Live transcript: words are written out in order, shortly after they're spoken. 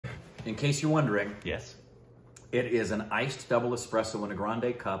In case you're wondering, yes, it is an iced double espresso in a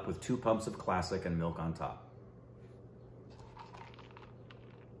grande cup with 2 pumps of classic and milk on top.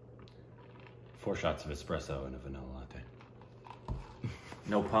 4 shots of espresso and a vanilla latte.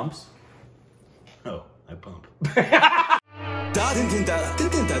 No pumps? Oh, I pump.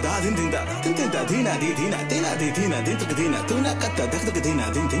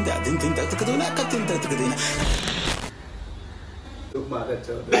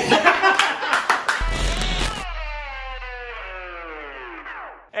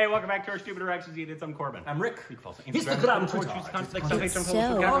 Hey, welcome back to our Stupid Reactions. I'm Corbin. I'm Rick. Instagram, Twitter. Touch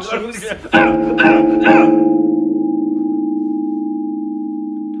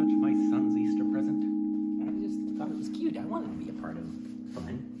my son's Easter present. I just thought it was cute. I wanted to be a part of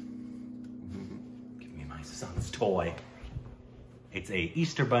fun. Give me my son's toy. It's a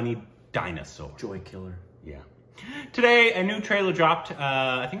Easter bunny dinosaur. Joy killer. Yeah. Today, a new trailer dropped.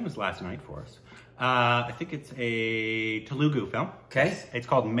 I think it was last night for us. I think it's a Telugu film. Okay. It's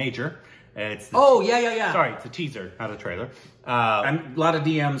called Major. It's yeah. Sorry, it's a teaser, not a trailer. A lot of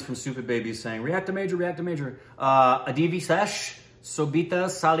DMs from stupid babies saying, react to Major, react to Major. Adivi Sesh, Sobhita,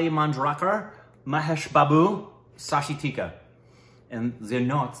 Saiee Manjrekar, Mahesh Babu, Sashi, Tikka. And the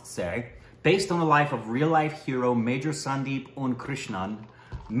notes say, based on the life of real-life hero Major Sandeep Un Krishnan,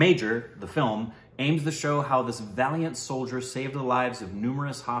 Major, the film, aims to show how this valiant soldier saved the lives of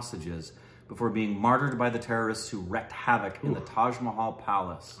numerous hostages before being martyred by the terrorists who wreaked havoc in the Taj Mahal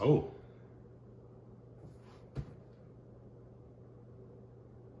Palace. Oh.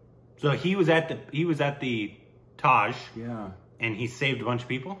 So he was at the Taj. Yeah. And he saved a bunch of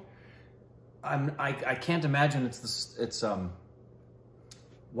people? I can't imagine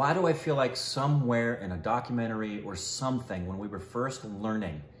why do I feel like somewhere in a documentary or something when we were first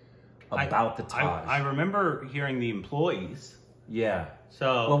learning about the Taj? I remember hearing the employees. Yeah.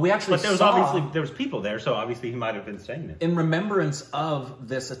 So, well, we actually but there was people there, so obviously he might have been saying it. In remembrance of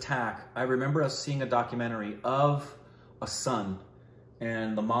this attack, I remember us seeing a documentary of a son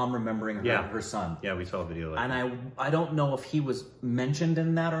and the mom remembering her son. Yeah, we saw a video. And I don't know if he was mentioned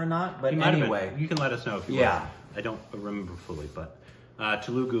in that or not, but anyway. You can let us know if you was. I don't remember fully, but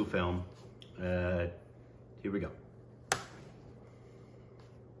Telugu film. Here we go.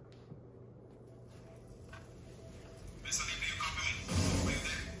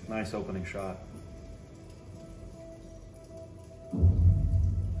 Nice opening shot.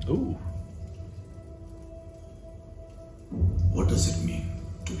 Ooh. What does it mean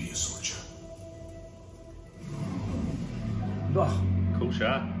to be a soldier? Oh, cool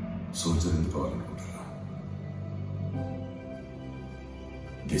shot. Soldier in the power అనుకుంటారా?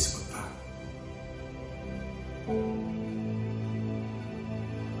 దేశభక్త.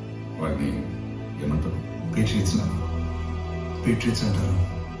 వాడిని ఏమంటారు? Patriots అంటారు.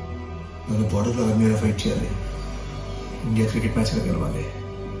 నన్ను బార్డర్లో ఆర్మీలో fight చేయాలి. India cricket మ్యాచ్లో గెలవాలి.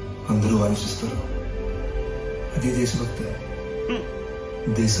 అందరూ ఆలోచిస్తారు. అది దేశభక్తి.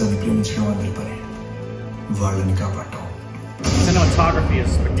 దేశాన్ని ప్రేమించడం అందరి పని. వాళ్ళని కాపాడటం cinematography is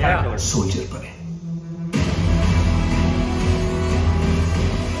spectacular. సోల్జర్ పని.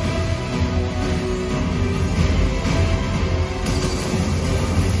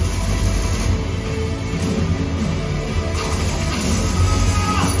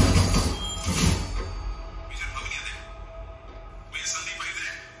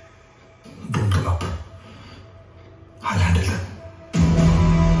 Don't come up. I'll handle that.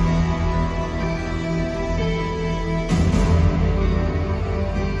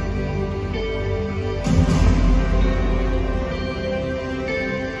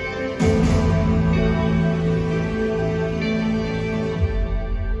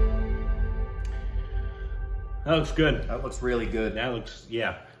 That looks good. That looks really good. That looks,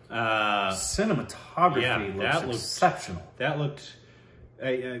 yeah. Cinematography looks exceptional. That looked,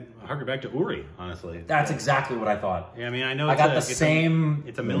 harken back to Uri, honestly. That's exactly what I thought. Yeah, I mean, I know it's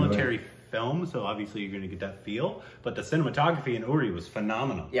a military film, so obviously you're going to get that feel, but the cinematography in Uri was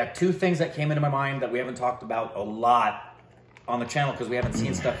phenomenal. Yeah, 2 things that came into my mind that we haven't talked about a lot on the channel because we haven't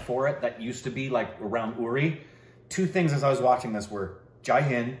seen stuff for it that used to be like around Uri. 2 things as I was watching this were Jai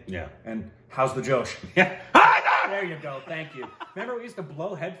Hind and how's the Josh? Yeah. There you go. Thank you. Remember we used to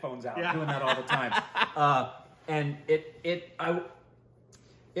blow headphones out doing that all the time. And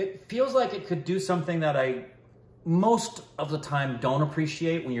it feels like it could do something that I most of the time don't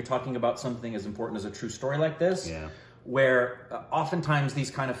appreciate when you're talking about something as important as a true story like this. Yeah. Where oftentimes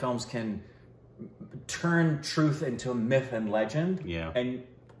these kind of films can turn truth into myth and legend. Yeah. And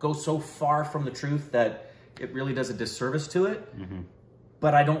go so far from the truth that it really does a disservice to it.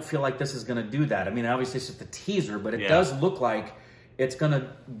 But I don't feel like this is going to do that. I mean, obviously it's just a teaser, but it does look like it's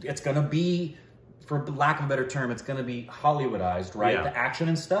gonna be, for lack of a better term, it's gonna be Hollywoodized, right? Yeah. The action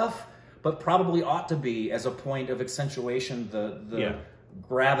and stuff, but probably ought to be as a point of accentuation the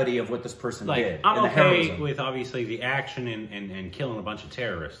gravity of what this person did. I'm and the okay heroism. with obviously the action and killing a bunch of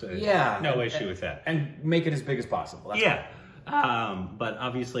terrorists. Yeah, issue with that. And make it as big as possible. That's but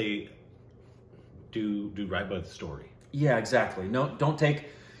obviously do right by the story. Yeah, exactly. No, don't take.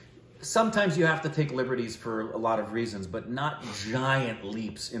 Sometimes you have to take liberties for a lot of reasons, but not giant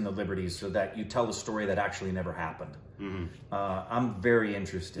leaps in the liberties so that you tell a story that actually never happened. I'm very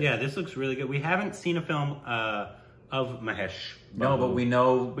interested. Yeah, this looks really good. We haven't seen a film of Mahesh Babu. No, but we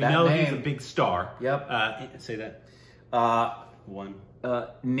know he's a big star. Yep. Say that. One.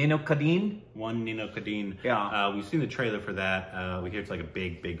 Nino Kadeen. One Nino Kadeen. Yeah. We've seen the trailer for that. We hear it's like a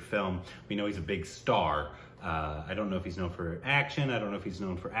big film. We know he's a big star. I don't know if he's known for action. I don't know if he's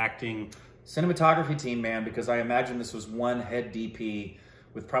known for acting. Cinematography team, man, because I imagine this was one head DP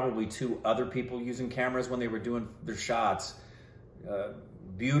with probably 2 other people using cameras when they were doing their shots.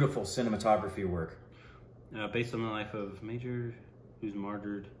 Beautiful cinematography work. Based on the life of Major, who's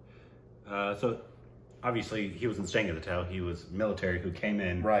martyred. So obviously he wasn't staying at the hotel. He was military who came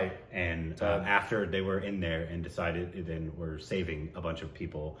in. Right. And after they were in there and decided, then were saving a bunch of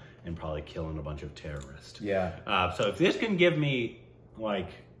people and probably killing a bunch of terrorists. Yeah. So if this can give me like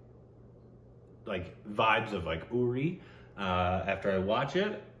vibes of like Uri, after I watch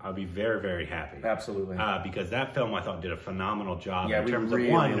it, I'll be very, very happy. Absolutely. Because that film I thought did a phenomenal job Yeah, in we terms really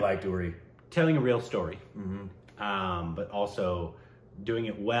of one, liked Uri. telling a real story, but also doing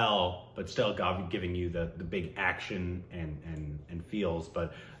it well, but still giving you the big action and feels.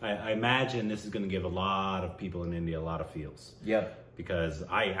 But I imagine this is going to give a lot of people in India a lot of feels. Yep. Because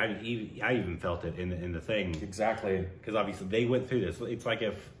I even felt it in the thing. Exactly. Because obviously they went through this. It's like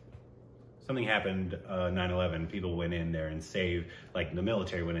if something happened 9/11, people went in there and saved, like the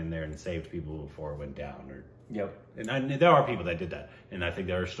military went in there and saved people before it went down. Or Yep. and there are people that did that, and I think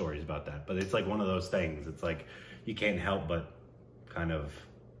there are stories about that. But it's like one of those things. It's like you can't help but kind of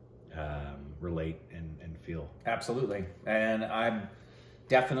relate and feel. Absolutely. And I'm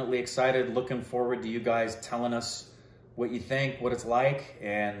definitely excited, looking forward to you guys telling us what you think, what it's like.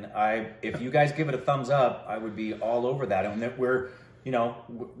 And if you guys give it a thumbs up, I would be all over that. And that we're,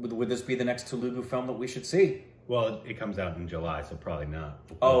 would this be the next Telugu film that we should see? Well, it comes out in July, so probably not.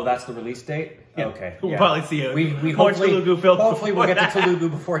 Oh, that's the release date? Yeah. Okay. We'll probably see it. We more hopefully, Telugu films. Hopefully we'll get to Telugu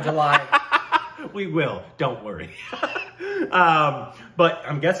before July. We will. Don't worry. But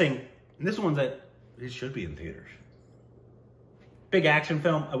I'm guessing this one's it should be in theaters. Big action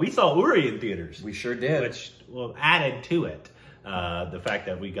film. We saw Uri in theaters. We sure did. Which added to it the fact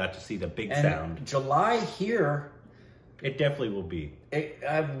that we got to see the big sound. July here. It definitely will be.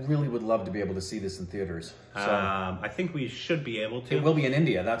 I really would love to be able to see this in theaters. So. I think we should be able to. It will be in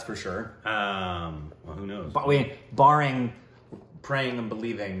India, that's for sure. Well, who knows? Barring praying and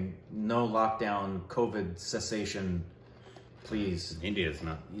believing, no lockdown, COVID cessation, please. India's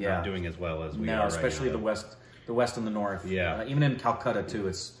not doing as well as we are. No, especially the west and the north. Yeah. Even in Calcutta too,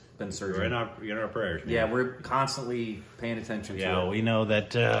 it's been surging. We're in our prayers. Man. Yeah, we're constantly paying attention to it. Yeah, we know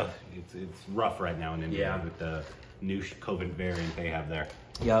that it's rough right now in India with the new COVID variant they have there.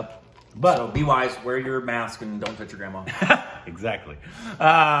 Yep. But so be wise, wear your mask and don't touch your grandma. Exactly.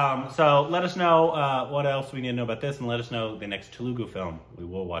 So let us know what else we need to know about this, and let us know the next Telugu film. We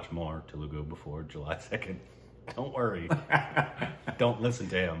will watch more Telugu before July 2nd. Don't worry. Don't listen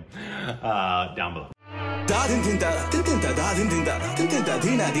to him. Down below.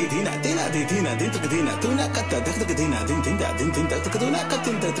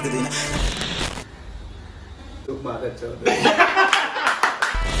 Tuk